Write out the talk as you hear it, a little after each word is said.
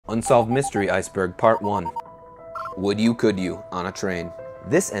Unsolved Mystery Iceberg Part 1. Would you could you on a train.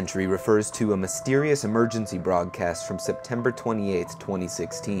 This entry refers to a mysterious emergency broadcast from September 28,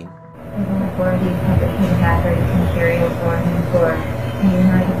 2016. Civil authorities have issued hazard material warning for the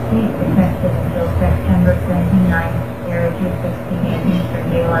United States effective until September 29th, 1618 for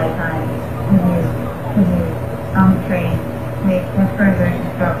daylight time. Commute on train. Wait for further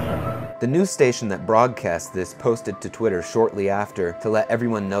instructions. The news station that broadcast this posted to Twitter shortly after to let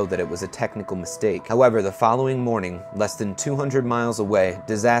everyone know that it was a technical mistake. However, the following morning, less than 200 miles away,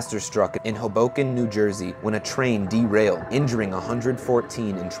 disaster struck in Hoboken, New Jersey when a train derailed, injuring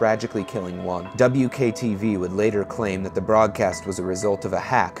 114 and tragically killing one. WKTV would later claim that the broadcast was a result of a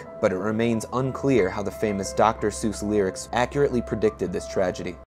hack, but it remains unclear how the famous Dr. Seuss lyrics accurately predicted this tragedy.